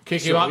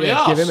kick him up the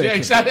arse? Yeah,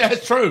 exactly.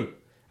 That's true.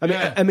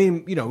 I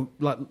mean,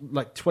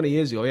 like 20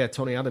 years ago,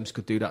 Tony Adams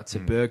could do that to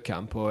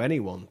Bergkamp or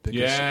anyone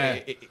because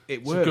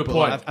it worked. Good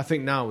point. I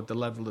think now with the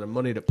level of the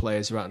money that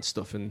players are at and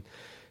stuff, and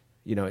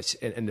it's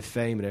and the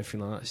fame and everything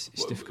like that,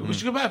 it's difficult. We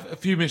should go back a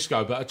few minutes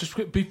ago, but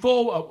just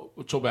before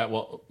we talk about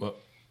what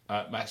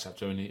Matt's up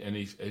to, and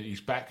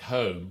he's back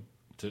home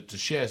to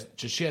share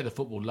the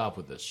football love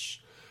with us,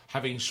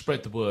 having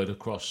spread the word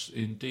across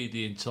indeed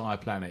the entire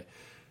planet.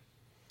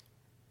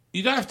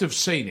 You don't have to have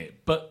seen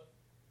it, but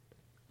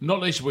not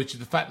least of which is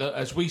the fact that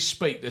as we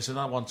speak, there's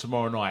another one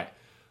tomorrow night.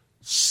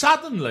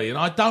 Suddenly, and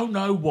I don't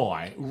know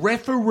why,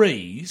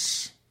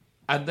 referees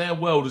and their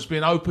world has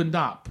been opened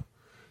up.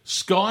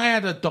 Sky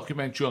had a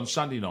documentary on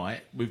Sunday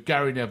night with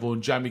Gary Neville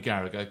and Jamie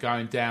Carragher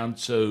going down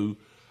to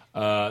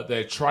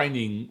their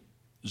training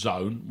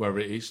zone, wherever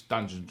it is,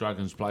 Dungeons and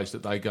Dragons place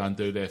that they go and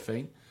do their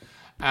thing.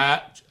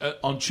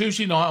 On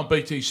Tuesday night on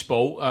BT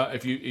Sport,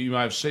 if you may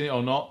have seen it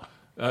or not,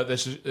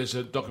 there's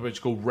a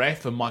documentary called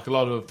Ref, and Michael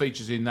Oliver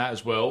features in that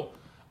as well.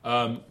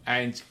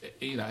 And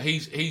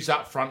he's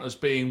up front as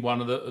being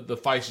one of the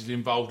faces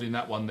involved in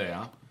that one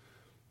there.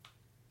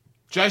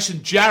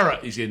 Jason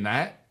Jarrett is in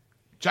that.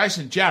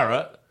 Jason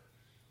Jarrett,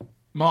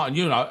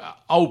 Martin,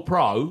 old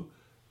pro,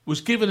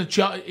 was given a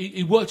chance.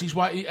 He worked his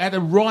way. He had a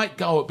right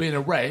go at being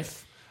a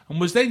ref,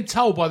 and was then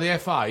told by the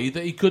FA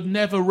that he could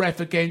never ref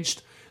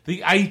against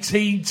the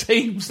 18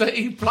 teams that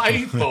he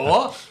played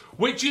for.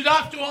 Which you'd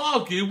have to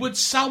argue would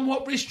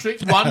somewhat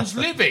restrict one's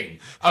living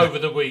over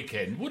the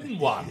weekend, wouldn't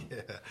one?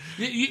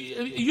 Yeah.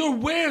 You're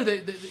aware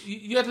that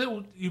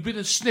you've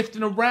been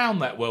sniffing around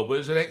that world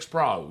as an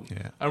ex-pro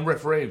and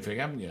refereeing thing,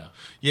 haven't you?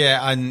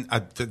 Yeah, and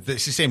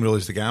it's the same rule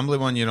as the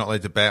gambling one. You're not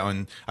allowed to bet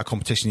on a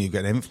competition you've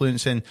got an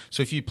influence in.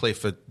 So if you play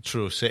for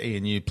Truro City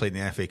and you played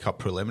in the FA Cup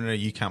preliminary,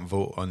 you can't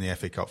vote on the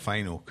FA Cup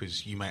final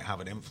because you might have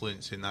an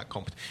influence in that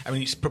competition. I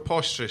mean, it's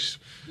preposterous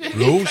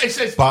rules,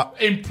 but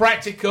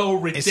impractical,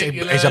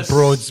 ridiculous.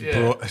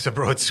 It's a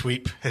broad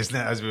sweep, isn't it?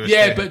 As we were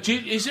saying. But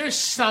is there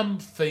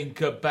something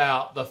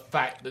about the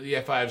fact that the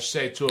FA have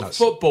said to a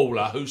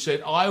footballer who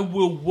said, I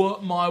will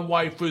work my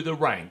way through the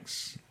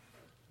ranks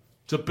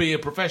to be a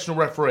professional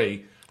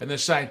referee, and they're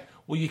saying,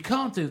 well, you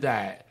can't do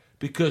that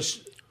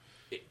because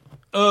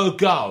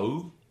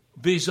ergo,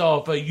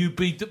 vis-a-vis, you'd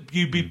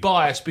be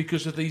biased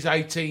because of these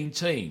 18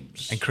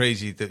 teams. And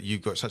crazy that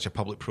you've got such a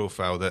public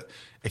profile that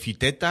if you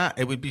did that,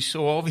 it would be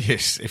so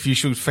obvious if you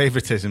showed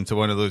favouritism to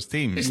one of those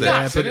teams. It's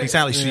nuts,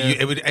 exactly. So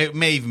it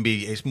may even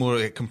be. It's more.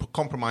 It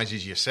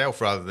compromises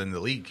yourself rather than the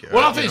league.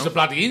 Well, I think it's a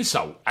bloody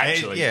insult,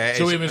 actually,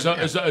 to him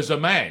as a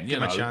man.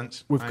 Give him a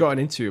chance. We've got an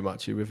interview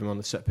actually with him on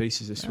the set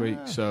pieces this week.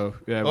 So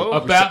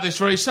about this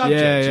very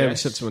subject. Yeah. We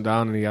sat someone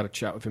down and he had a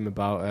chat with him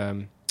about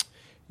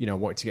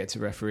wanting to get to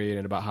refereeing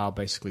and about how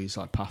basically his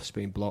path's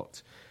being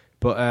blocked.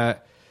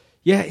 But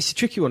it's a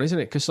tricky one, isn't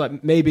it? Because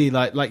maybe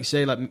like you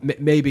say,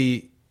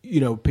 maybe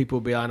people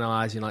will be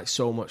analysing like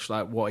so much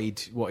like what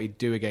he'd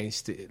do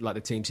against like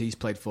the teams he's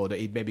played for, that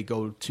he'd maybe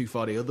go too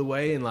far the other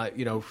way and like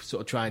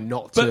sort of try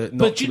not to.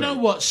 But you know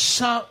what?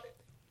 So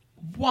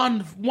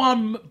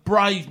one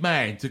brave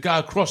man to go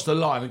across the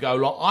line and go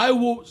like, I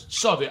will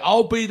sod it.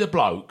 I'll be the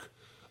bloke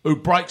who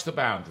breaks the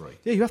boundary.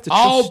 Yeah, you have to.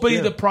 I'll be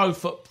the pro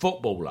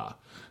footballer.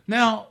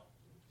 Now,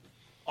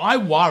 I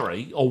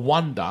worry or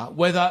wonder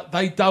whether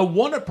they don't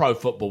want a pro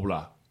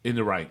footballer in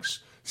the ranks,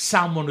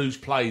 someone who's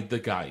played the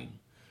game.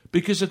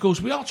 Because, of course,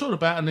 we are talking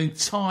about an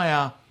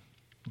entire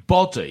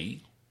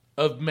body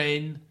of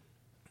men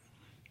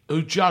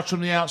who judge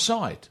from the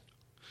outside.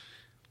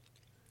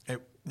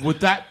 Would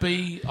that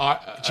be...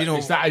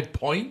 is that a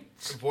point?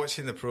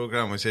 Watching the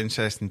programme was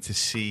interesting to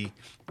see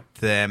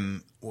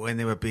them when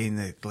they were being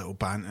the little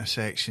banter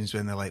sections,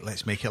 when they're like,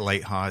 let's make it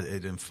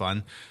lighthearted and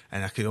fun.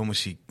 And I could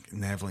almost see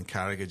Neville and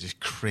Carragher just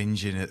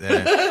cringing at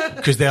them.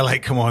 Because they're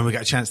like, come on, we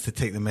got a chance to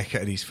take the mick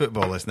out of these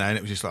footballers now. And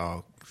it was just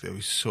like, it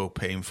was so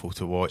painful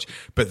to watch.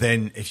 But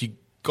then if you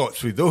got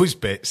through those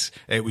bits,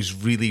 it was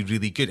really,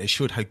 really good. It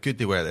showed how good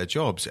they were at their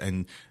jobs,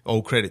 and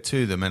all credit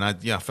to them. And I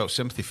felt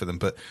sympathy for them.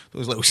 But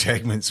those little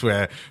segments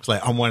where it's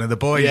like, I'm one of the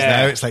boys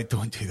now, it's like,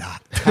 don't do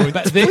that.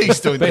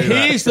 Please don't do that.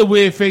 But here's the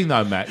weird thing,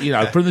 though, Matt.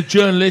 From the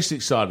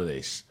journalistic side of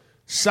this,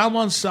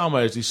 someone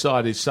somewhere has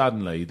decided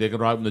suddenly they're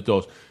going to open the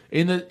doors.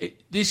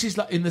 This is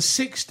like in the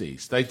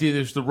 60s. They did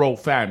this to the royal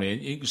family,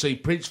 and you can see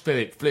Prince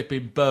Philip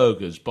flipping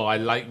burgers by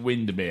Lake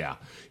Windermere,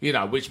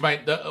 which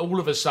meant that all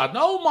of a sudden,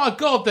 oh my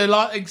God, they're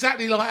like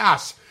exactly like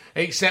us,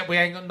 except we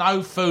ain't got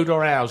no food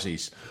or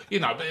houses.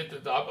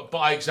 But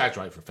I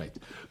exaggerate for effect.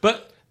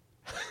 But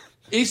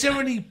is there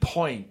any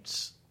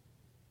point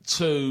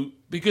to,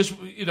 because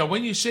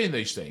when you're seeing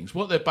these things,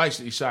 what they're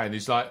basically saying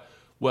is like,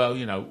 well,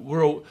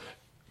 we're all.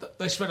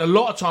 They spent a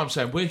lot of time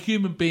saying, we're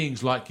human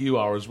beings like you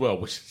are as well,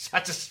 which is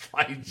such a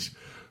strange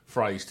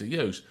phrase to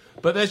use.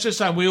 But they're just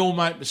saying we all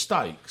make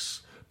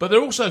mistakes. But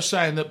they're also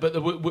saying that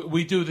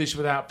we do this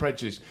without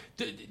prejudice.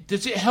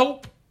 Does it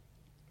help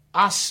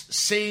us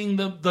seeing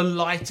the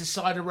lighter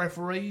side of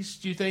referees,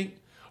 do you think?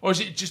 Or is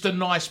it just a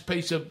nice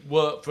piece of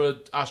work for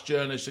us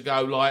journalists to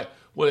go like,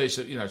 well, it's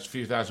a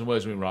few thousand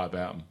words we can write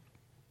about them?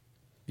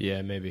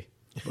 Yeah, maybe.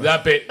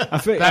 That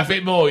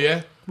bit more,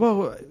 yeah?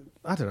 Well,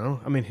 I don't know.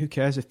 I mean, who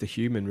cares if they're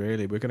human,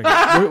 really? We're going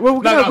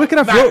to we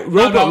can have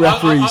robot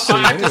referees.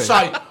 I have to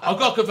say, I've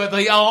got to confess,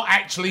 they are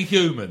actually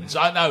humans.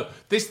 I know.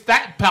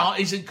 That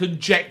part isn't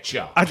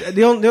conjecture.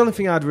 The only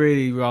thing I'd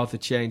really rather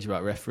change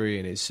about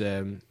refereeing is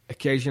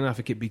occasionally I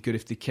think it'd be good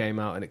if they came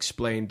out and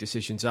explained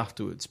decisions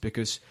afterwards,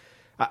 because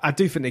I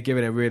do think they're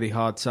giving a really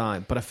hard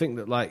time. But I think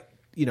that,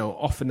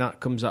 often that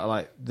comes out of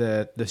like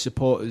the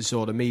supporters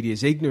or the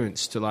media's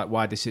ignorance to like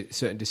why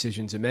certain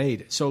decisions are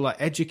made. So like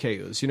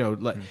educate us,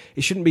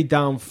 it shouldn't be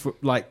down for,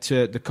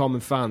 to the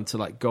common fan to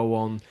like go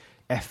on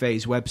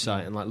FA's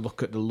website and like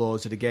look at the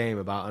laws of the game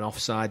about an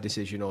offside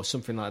decision or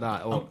something like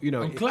that. Or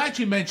I'm glad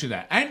you mentioned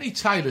that. Andy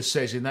Taylor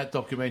says in that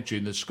documentary,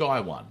 in the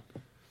Sky one,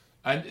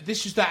 and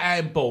this is that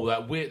handball,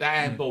 that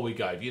handball we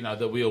gave,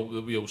 that we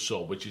all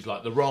saw, which is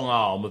like the wrong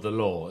arm of the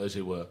law, as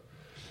it were,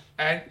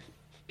 and.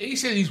 He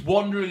said he's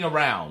wandering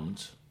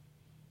around.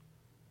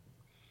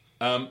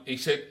 He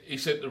said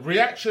the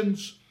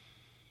reactions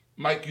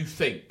make you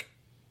think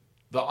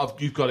that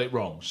you've got it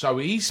wrong. So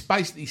he's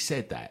basically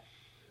said that.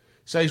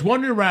 So he's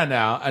wandering around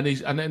now,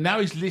 and now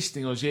he's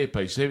listening on his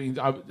earpiece.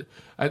 And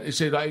he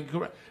said,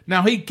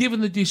 now he'd given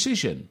the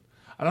decision,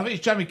 and I think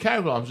it's Jamie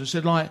Carragher who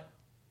said, like,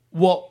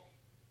 what?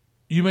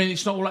 You mean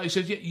it's not all like? He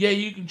said, yeah,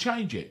 you can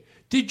change it.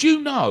 Did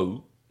you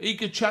know he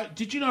could?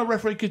 Did you know a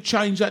referee could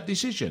change that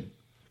decision?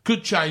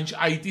 Could change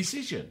a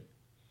decision.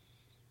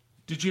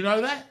 Did you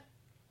know that?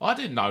 I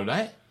didn't know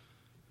that.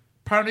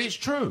 Apparently it's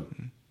true.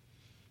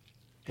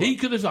 He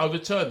could have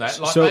overturned that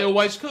they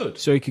always could.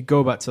 So he could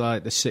go back to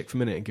like the 6th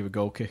minute and give a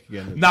goal kick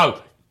again?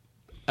 No,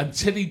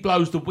 until he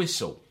blows the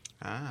whistle.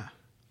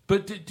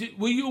 But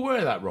were you aware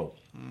of that rule?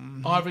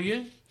 Either of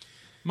you?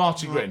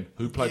 Martin Gritton,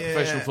 who played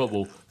professional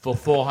football for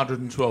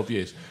 412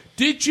 years.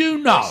 Did you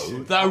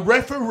know that a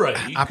referee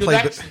I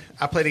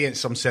played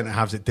against some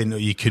centre-halves that didn't know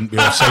you couldn't be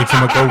offside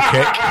from a goal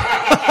kick.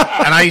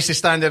 And I used to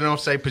stand in an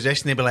offside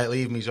position, they'd be like,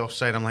 leave me, he's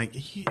offside. I'm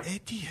like, you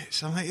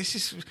idiots. I'm like,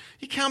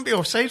 you can't be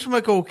offside from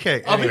a goal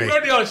kick. Anyway. I'll be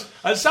really honest.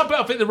 At some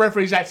point, I think the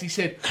referees actually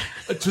said,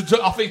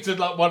 to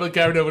like one of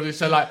Gary Neville, they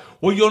said like,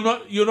 well,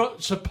 you're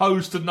not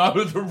supposed to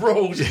know the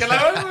rules. You go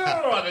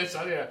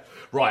like,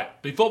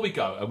 right, before we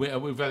go, and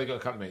we've only got a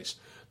couple of minutes,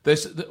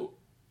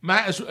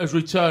 Matt has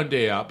returned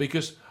here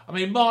because, I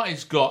mean,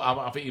 Martin's got,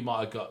 I think he might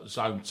have got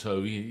zone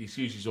 2. He's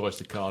used his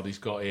Oyster card he's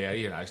got here.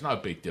 It's no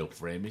big deal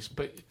for him.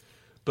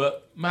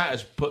 But Matt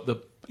has put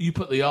the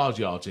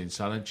yards in,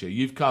 son, haven't you?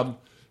 You've come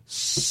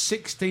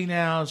 16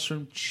 hours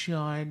from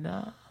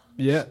China.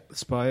 Yeah,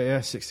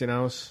 16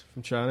 hours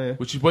from China. Yeah.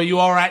 Which is where you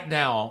are at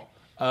now.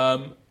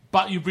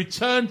 But you've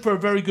returned for a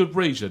very good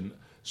reason.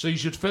 So you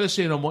should fill us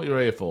in on what you're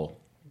here for.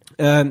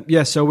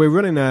 So we're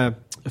running a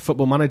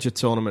Football Manager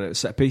tournament at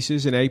Set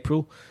Pieces in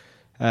April.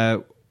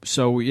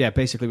 So yeah,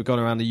 basically we're going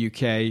around the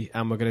UK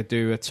and we're going to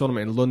do a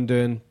tournament in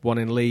London, one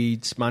in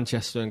Leeds,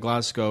 Manchester and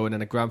Glasgow, and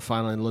then a grand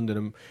final in London.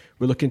 And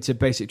we're looking to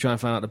basically try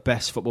and find out the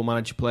best Football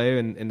Manager player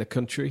in the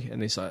country,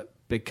 and it's like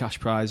big cash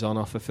prize on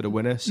offer for the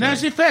winner. So. Now,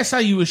 is it fair to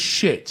say you were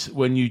shit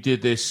when you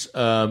did this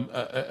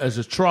as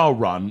a trial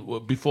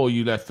run before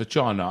you left for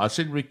China? I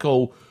seem to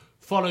recall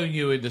following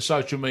you in the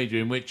social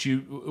media in which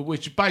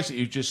basically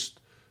you just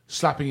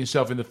slapping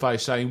yourself in the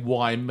face saying,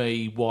 why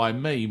me,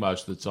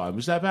 most of the time.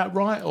 Was that about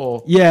right?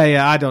 Or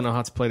Yeah, I don't know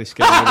how to play this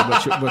game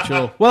much at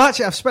all. Well,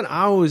 actually, I've spent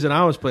hours and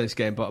hours playing this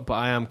game, but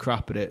I am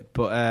crap at it.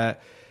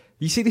 But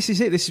you see, this is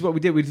it. This is what we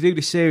did. We do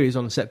this series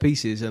on set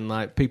pieces, and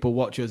like people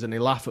watch us and they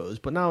laugh at us.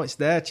 But now it's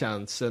their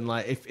chance, and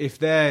like if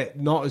they're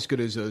not as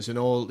good as us, and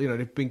all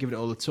they've been giving it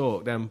all the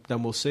talk, then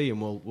we'll see,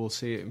 and we'll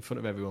see it in front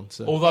of everyone.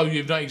 So. Although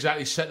you've not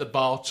exactly set the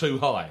bar too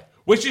high.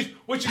 Which is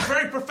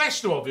very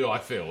professional of you, I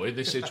feel, in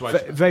this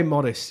situation. Very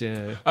modest,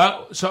 yeah.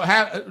 So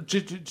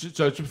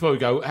just before we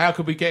go, how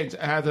do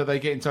they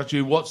get in touch with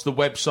you? What's the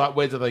website?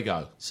 Where do they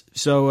go?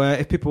 So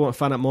if people want to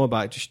find out more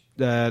about it, just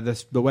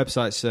the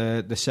website's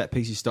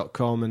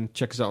thesetpieces.com, and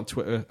check us out on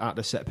Twitter at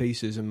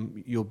thesetpieces,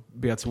 and you'll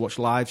be able to watch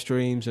live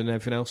streams and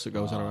everything else that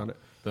goes on around it.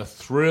 The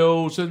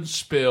thrills and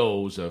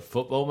spills of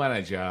Football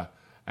Manager,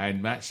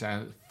 and Matt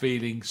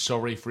feeling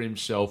sorry for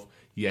himself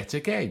yet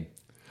again.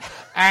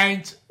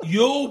 And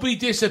you'll be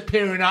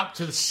disappearing up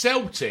to the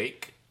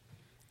Celtic,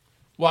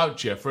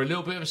 won't you, for a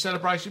little bit of a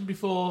celebration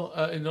before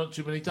in not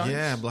too many days?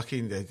 Yeah, I'm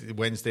looking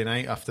Wednesday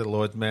night after the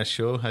Lord Mayor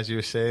show, as you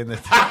were saying. The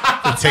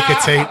ticker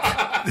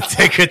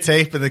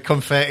tape and the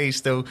confetti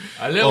still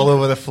all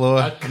over the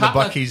floor. And the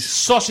Buckies.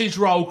 Sausage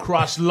roll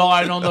crust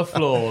lying on the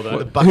floor.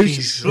 The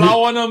Buckies.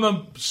 Blowing them,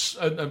 and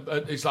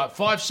it's like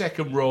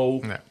 5-second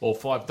rule or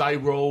 5-day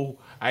rule,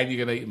 and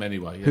you're going to eat them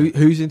anyway. Yeah.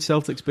 Who's in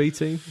Celtic's B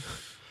team?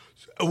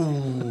 Do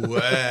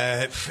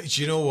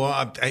you know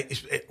what?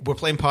 We're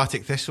playing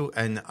Partick Thistle,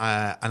 and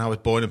I was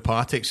born in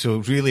Partick, so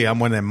really I'm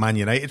one of them Man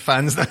United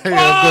fans now.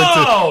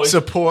 I'm going to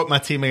support my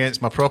team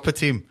against my proper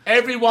team.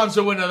 Everyone's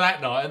a winner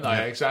that night, aren't they?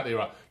 Yeah. Exactly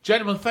right.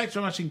 Gentlemen, thanks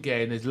very much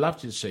again. It's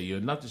lovely to see you,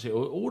 and love to see you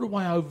all the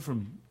way over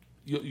from...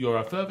 You're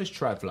our furthest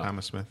traveller.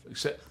 Hammersmith.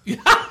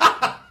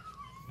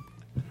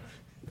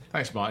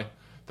 Thanks, Mike.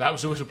 That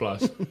was a whistle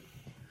blast.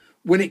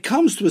 When it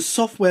comes to a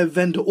software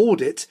vendor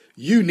audit,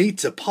 you need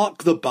to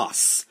park the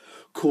bus.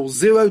 Call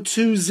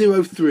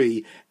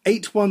 0203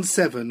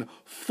 817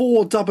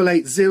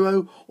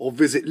 4880 or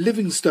visit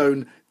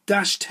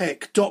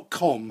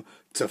livingstone-tech.com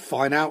to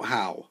find out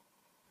how.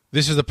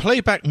 This is a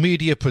Playback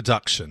Media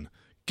production.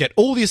 Get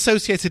all the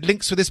associated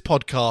links for this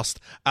podcast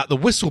at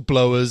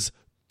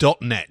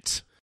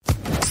thewhistleblowers.net.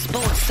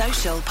 Sports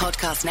Social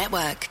Podcast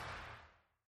Network.